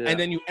 Yeah. And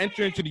then you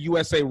enter into the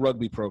USA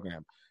Rugby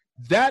program.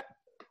 That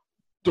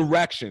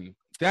direction,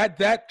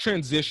 that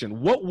transition,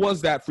 what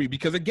was that for you?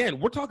 Because, again,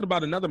 we're talking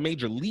about another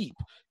major leap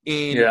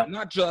in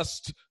not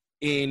just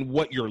in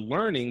what you're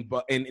learning,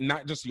 but in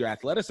not just your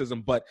athleticism,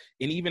 but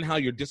in even how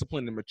your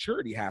discipline and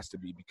maturity has to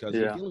be, because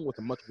you're dealing with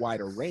a much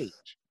wider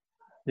range.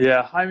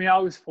 Yeah, I mean, I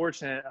was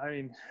fortunate. I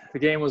mean, the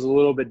game was a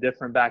little bit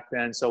different back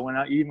then. So when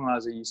I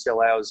was at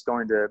UCLA, I was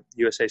going to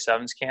USA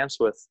Sevens camps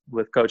with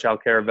Coach Al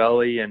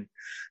Caravelli, and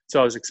so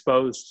I was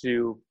exposed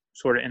to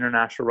sort of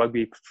international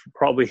rugby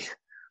probably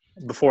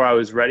before I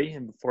was ready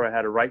and before I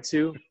had a right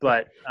to.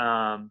 But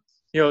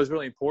it was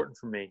really important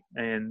for me,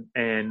 and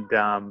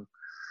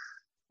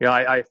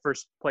I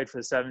first played for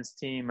the Sevens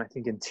team I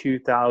think in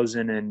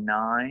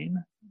 2009.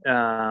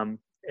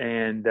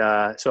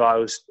 so I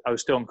was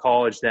still in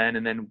college then,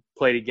 and then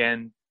played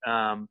again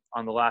on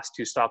the last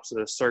 2 stops of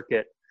the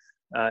circuit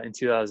in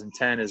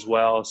 2010 as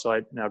well. So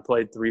I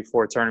played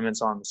 3-4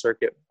 tournaments on the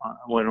circuit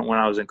when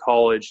I was in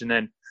college, and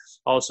then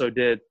also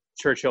did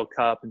Churchill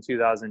Cup in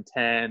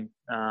 2010.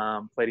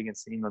 Played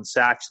against the England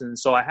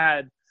Saxons. So I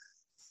had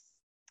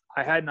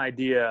an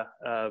idea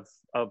of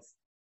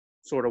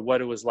sort of what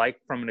it was like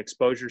from an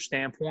exposure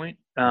standpoint,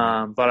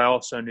 but I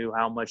also knew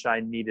how much I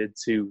needed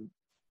to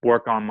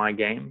work on my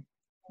game,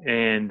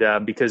 and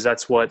because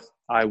that's what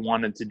I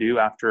wanted to do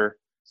after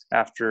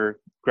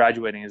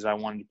graduating, is I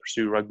wanted to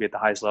pursue rugby at the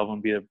highest level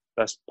and be the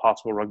best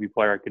possible rugby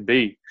player I could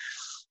be.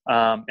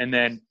 And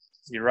then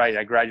you're right,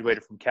 I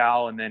graduated from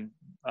Cal, and then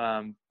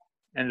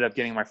ended up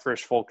getting my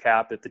first full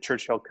cap at the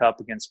Churchill Cup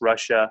against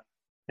Russia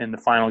in the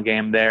final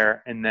game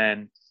there, and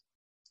then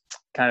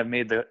kind of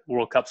made the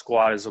World Cup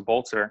squad as a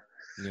bolter.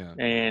 Yeah.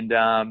 And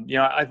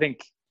I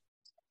think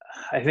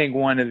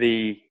one of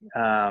the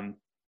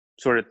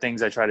sort of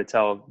things I try to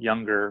tell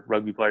younger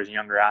rugby players and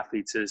younger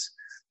athletes is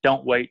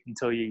don't wait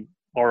until you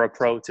are a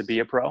pro to be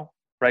a pro,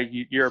 right?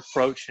 Your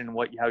approach and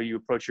how you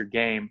approach your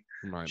game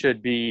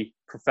should be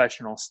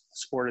professional.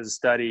 Sport as a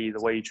study, the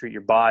way you treat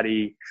your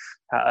body,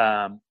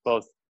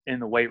 both in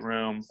the weight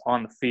room,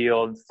 on the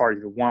field, as far as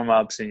your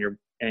warm-ups and your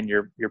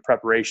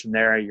preparation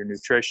there, your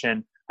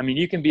nutrition. I mean,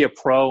 you can be a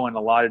pro in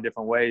a lot of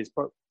different ways.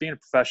 But being a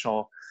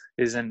professional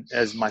isn't,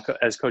 as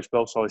Coach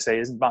Billups always say,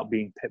 isn't about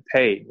being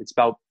paid. It's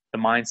about the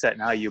mindset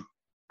and how you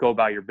go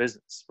about your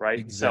business, right?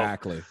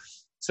 Exactly.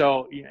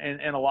 So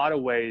in a lot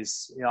of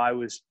ways, I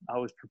was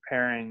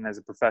preparing as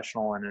a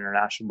professional and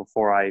international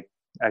before I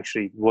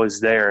actually was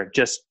there,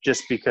 just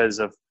because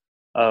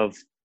of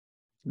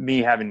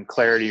me having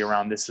clarity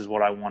around this is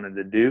what I wanted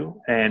to do.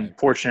 And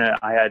fortunate,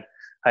 I had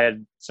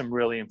some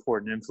really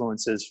important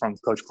influences from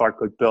Coach Clark,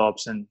 Coach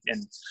Billups, and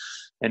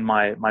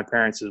my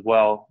parents as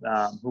well,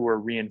 who were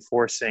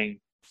reinforcing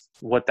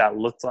what that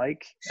looked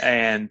like.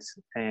 And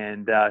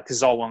because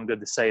it's all well and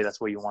good to say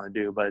that's what you want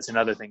to do, but it's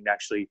another thing to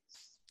actually,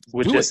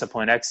 with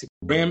discipline, execute.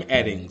 Graham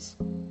Eddings,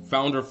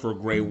 founder for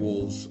Grey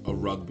Wolves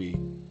of Rugby,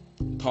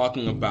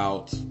 talking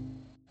about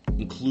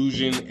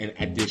inclusion and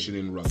addition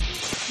in rugby.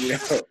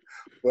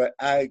 What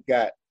I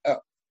got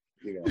up,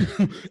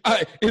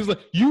 it's like,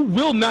 you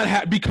will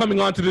not be coming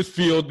onto this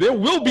field. There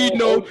will be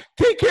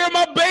take care of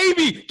my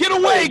baby. Get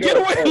away.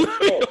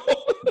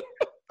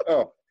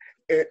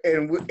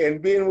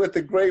 And being with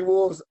the Grey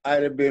Wolves,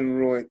 I'd have been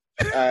ruined.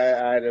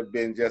 I'd have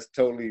been just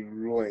totally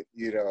ruined,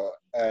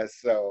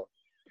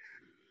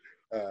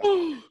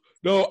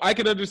 No, I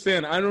can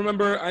understand. I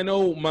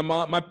know my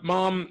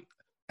mom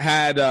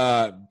had,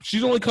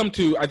 she's only come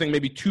to, I think,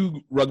 maybe 2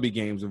 rugby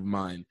games of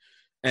mine.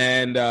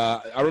 And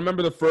I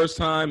remember the first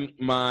time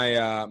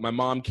my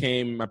mom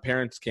came, my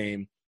parents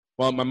came.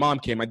 Well, my mom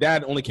came. My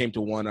dad only came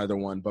to one other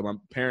one, but my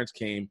parents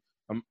came.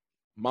 My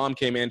mom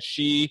came in.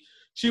 She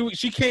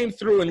came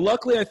through, and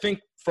luckily, I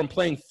think from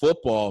playing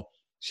football,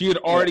 she had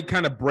already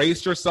kind of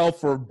braced herself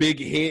for big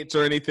hits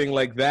or anything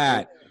like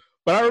that.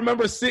 But I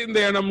remember sitting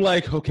there, and I'm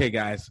like, okay,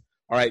 guys,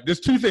 all right, there's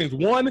 2 things.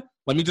 One,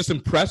 let me just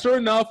impress her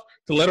enough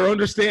to let her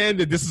understand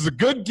that this is a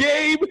good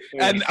game,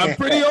 and I'm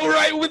pretty all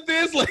right with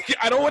this. Like,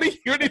 I don't want to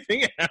hear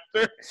anything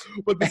after.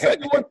 But the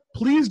second one,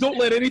 please don't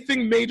let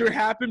anything major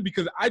happen,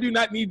 because I do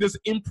not need this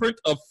imprint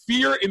of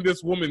fear in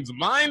this woman's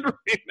mind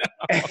right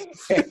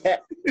now.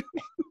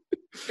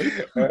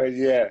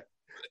 Yeah.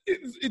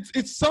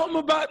 It's something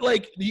about,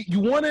 like, you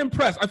want to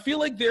impress. I feel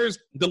like there's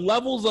the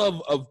levels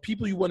of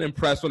people you want to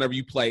impress whenever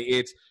you play.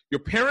 It's your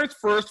parents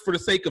first for the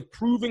sake of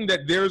proving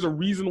that there's a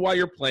reason why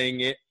you're playing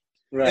it.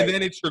 Right. And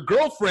then it's your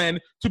girlfriend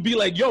to be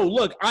like, yo,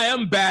 look, I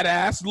am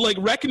badass. Like,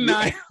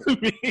 recognize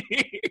me.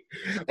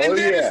 And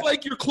then it's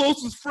like your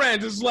closest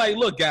friends. It's like,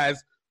 look,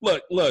 guys,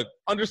 look,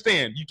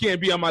 understand, you can't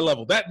be on my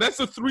level. That's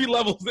the 3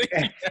 levels that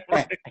you have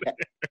right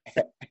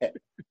there.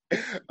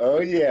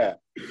 Oh, yeah.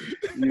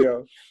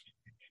 And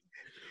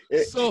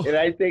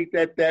I think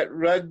that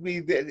rugby,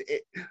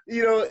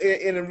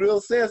 in a real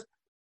sense,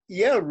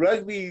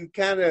 rugby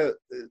kind of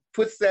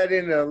puts that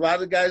in a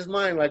lot of guys'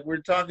 mind. Like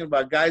we're talking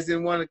about, guys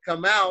didn't want to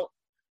come out,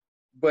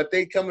 but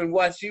they come and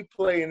watch you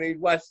play, and they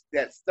watch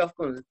that stuff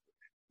going,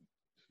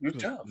 you're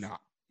tough. Nah.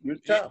 You're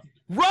tough.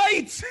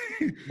 Right.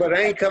 But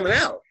I ain't coming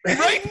out.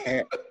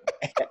 Right.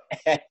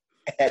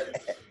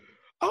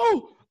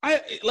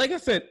 Like I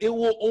said, it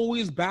will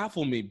always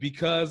baffle me,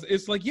 because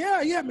it's like,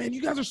 yeah, man,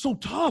 you guys are so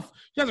tough.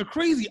 You guys are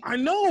crazy. I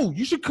know.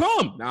 You should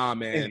come. Nah,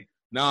 man.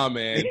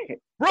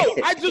 Bro,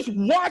 I just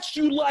watched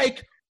you,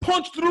 like,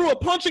 punch through a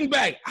punching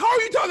bag. How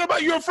are you talking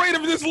about you're afraid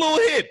of this little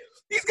hit?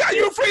 These guys,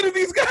 you're afraid of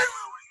these guys?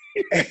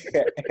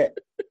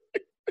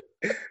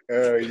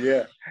 Oh,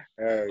 yeah.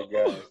 Oh,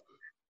 God.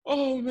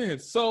 Oh, man.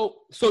 So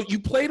you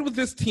played with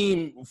this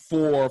team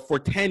for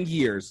 10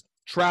 years,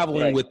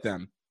 traveling with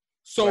them.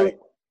 So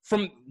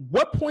from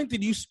what point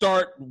did you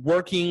start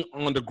working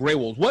on the Grey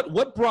Wolves?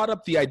 What brought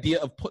up the idea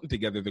of putting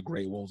together the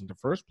Grey Wolves in the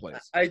first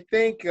place? I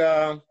think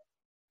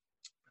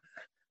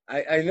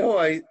I know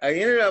I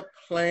ended up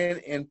playing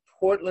in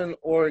Portland,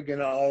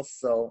 Oregon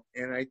also.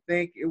 And I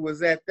think it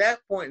was at that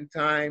point in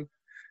time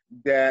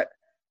that,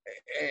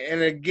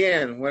 and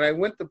again, when I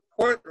went to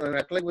Portland,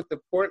 I played with the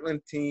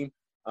Portland team,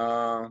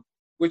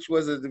 which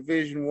was a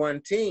Division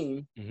I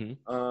team,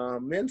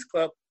 men's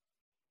club.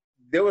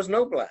 There was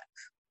no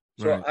blacks.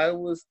 So Right. I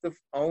was the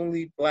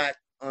only black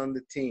on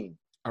the team.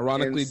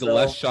 Ironically, And the so-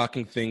 less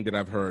shocking thing that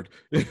I've heard.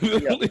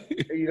 Yeah,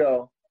 you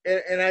know,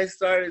 and I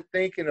started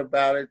thinking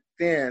about it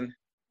then,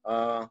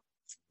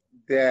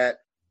 that,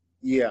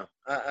 yeah,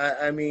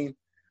 I mean,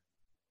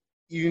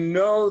 you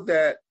know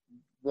that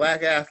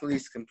black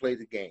athletes can play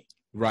the game.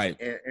 Right.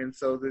 And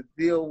so the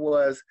deal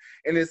was,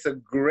 and it's a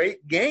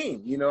great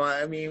game. You know,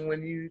 I mean,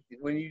 when you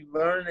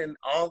learn and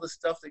all the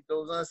stuff that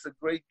goes on, it's a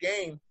great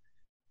game.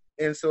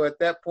 And so at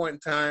that point in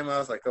time, I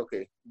was like,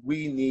 okay,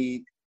 we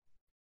need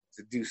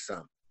to do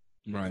something.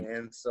 Right.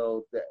 And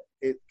so that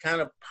it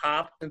kind of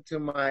popped into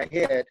my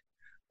head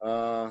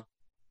to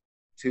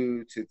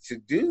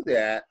do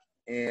that,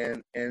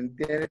 and then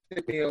it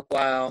took me a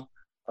while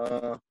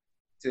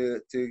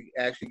to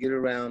actually get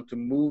around to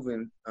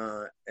moving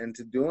and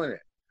to doing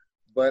it.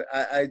 But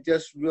I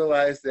just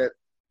realized that,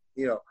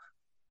 you know,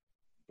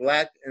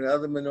 black and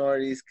other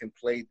minorities can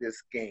play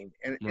this game,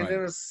 and Right.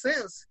 in a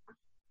sense,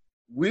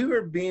 we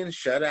were being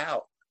shut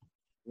out.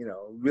 You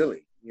know,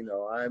 really. You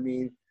know, I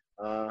mean.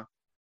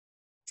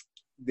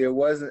 There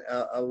wasn't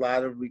a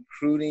lot of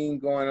recruiting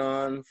going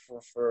on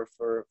for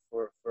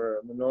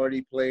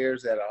minority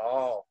players at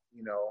all,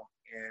 you know,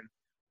 and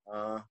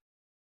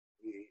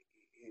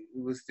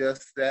it was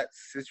just that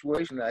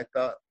situation. I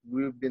thought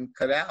we've been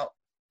cut out,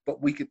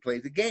 but we could play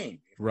the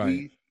game. If Right.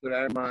 we put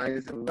our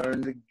minds and learn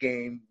the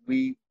game,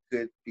 we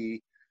could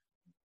be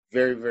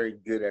very, very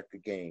good at the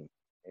game.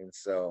 And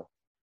so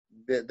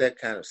that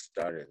kind of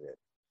started it.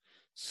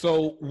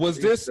 So was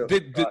this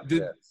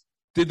It's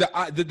did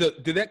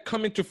that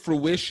come into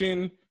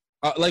fruition?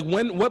 Like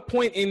what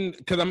point in?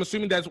 Because I'm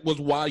assuming that was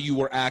while you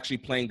were actually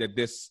playing that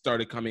this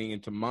started coming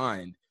into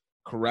mind,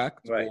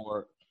 correct? Right.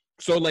 Or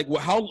so like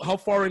how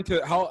far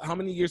into how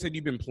many years had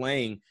you been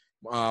playing?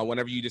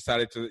 Whenever you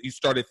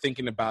started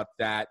thinking about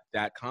that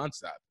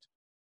concept.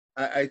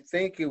 I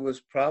think it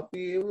was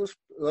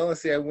well,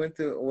 let's see, I went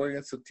to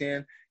Oregon, so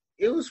 10.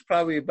 It was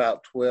probably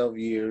about 12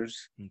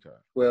 years. Okay.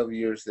 12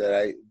 years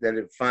that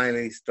it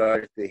finally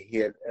started to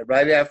hit.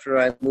 Right after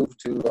I moved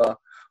to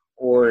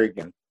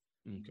Oregon,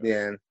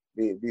 then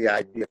the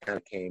idea kind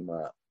of came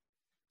up.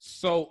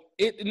 So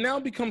it now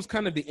becomes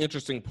kind of the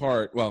interesting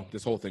part. Well,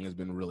 this whole thing has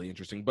been really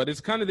interesting, but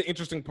it's kind of the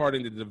interesting part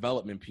in the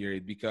development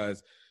period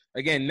because,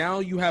 again, now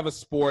you have a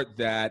sport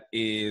that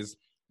is,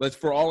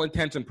 for all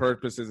intents and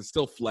purposes, it's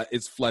still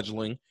it's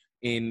fledgling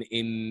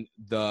in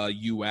the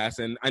U.S.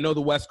 And I know the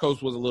West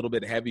Coast was a little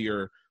bit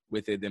heavier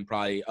with it than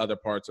probably other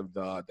parts of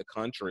the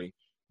country,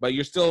 but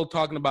you're still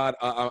talking about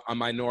a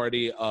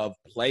minority of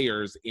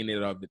players in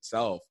and of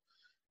itself.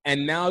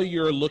 And now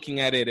you're looking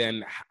at it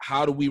and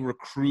how do we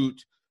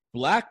recruit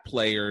black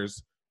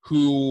players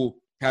who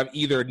have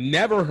either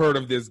never heard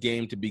of this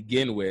game to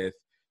begin with,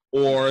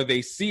 or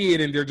they see it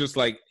and they're just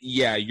like,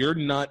 yeah, you're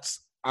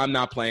nuts. I'm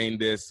not playing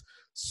this.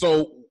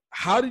 So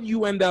how did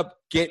you end up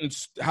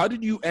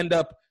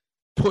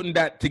putting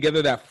that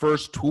together, that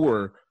first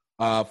tour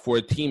for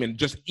a team, and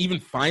just even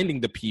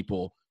finding the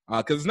people?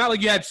 Because it's not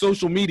like you had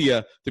social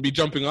media to be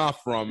jumping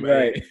off from.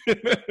 Right.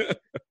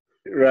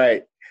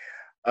 Right.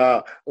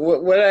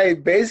 What I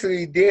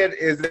basically did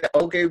is that,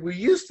 okay, we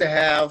used to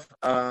have,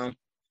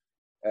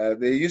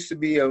 there used to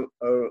be a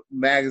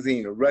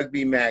magazine, a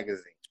rugby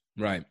magazine.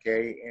 Right.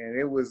 Okay. And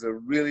it was a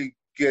really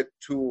good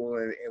tool,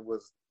 and it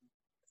was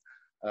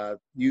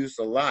used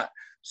a lot.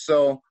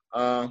 So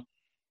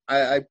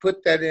I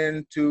put that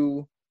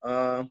into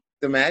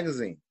the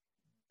magazine,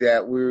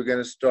 that we were going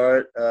to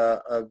start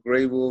a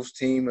Gray Wolves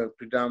team, a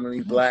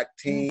predominantly black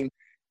team,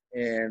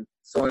 and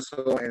so and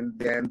so. And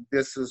then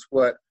this is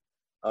what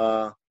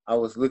I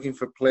was looking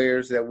for,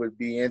 players that would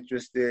be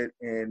interested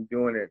in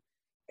doing it.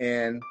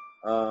 And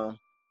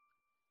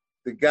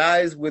the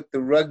guys with the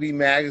rugby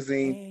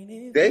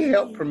magazine, they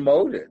helped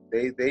promote it.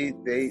 They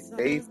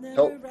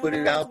helped put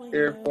it out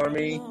there for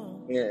me,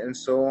 and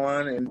so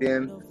on. And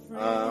then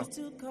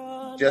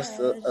just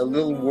a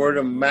little word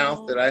of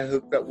mouth that I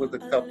hooked up with a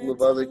couple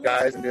of other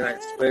guys, and then I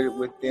spread it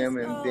with them,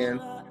 and then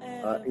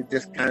it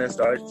just kind of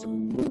started to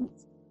move.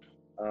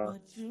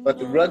 But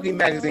the rugby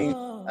magazine,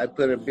 I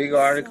put a big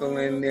article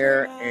in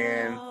there,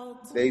 and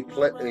they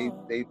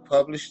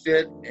published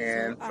it,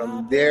 and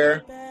from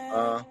there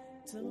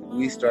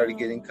we started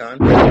getting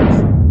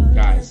contacts.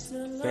 Guys,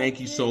 thank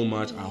you so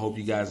much. I hope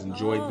you guys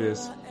enjoyed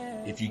this.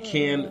 If you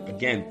can,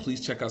 again,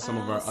 please check out some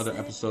of our other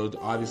episodes.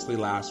 Obviously,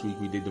 last week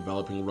we did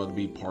Developing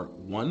Rugby Part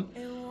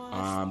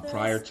 1.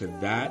 Prior to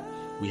that,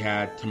 we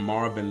had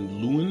Tamara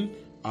Ben Lewin,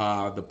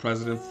 the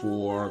president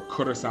for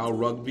Curaçao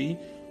Rugby.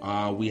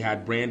 We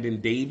had Brandon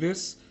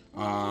Davis.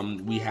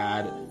 We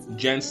had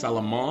Jen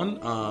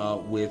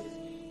Salomon with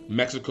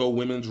Mexico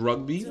Women's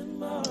Rugby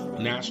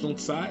national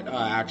side.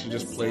 Actually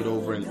just played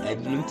over in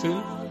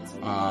Edmonton.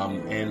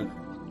 And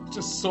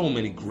just so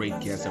many great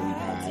guests that we've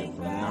had,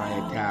 from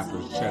Nia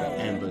Tappers, Chetta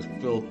Embers,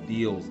 Phil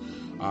Fields,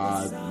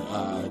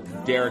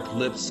 Derek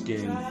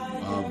Lipskin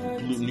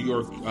of New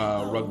York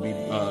Rugby,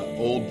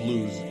 Old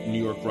Blues,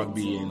 New York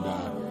Rugby,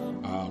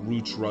 and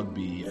Roots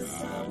Rugby,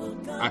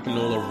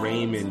 Akinola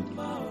Raymond,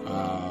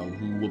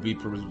 who will be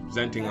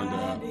presenting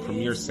on the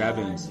Premier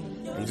Sevens,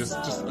 and just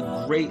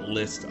a great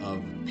list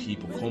of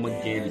people.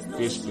 Komagandi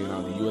Fishman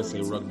on the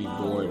USA Rugby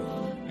Board,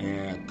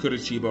 and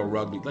Curitiba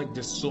Rugby. Like,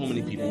 there's so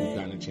many people we've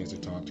gotten a chance to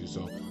talk to.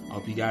 So I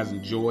hope you guys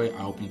enjoy.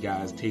 I hope you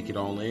guys take it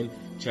all in,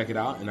 check it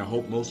out, and I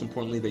hope most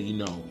importantly that you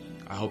know.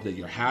 I hope that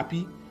you're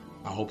happy.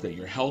 I hope that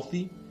you're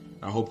healthy.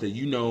 I hope that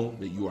you know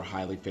that you are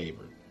highly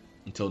favored.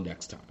 Until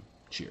next time,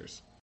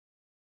 cheers.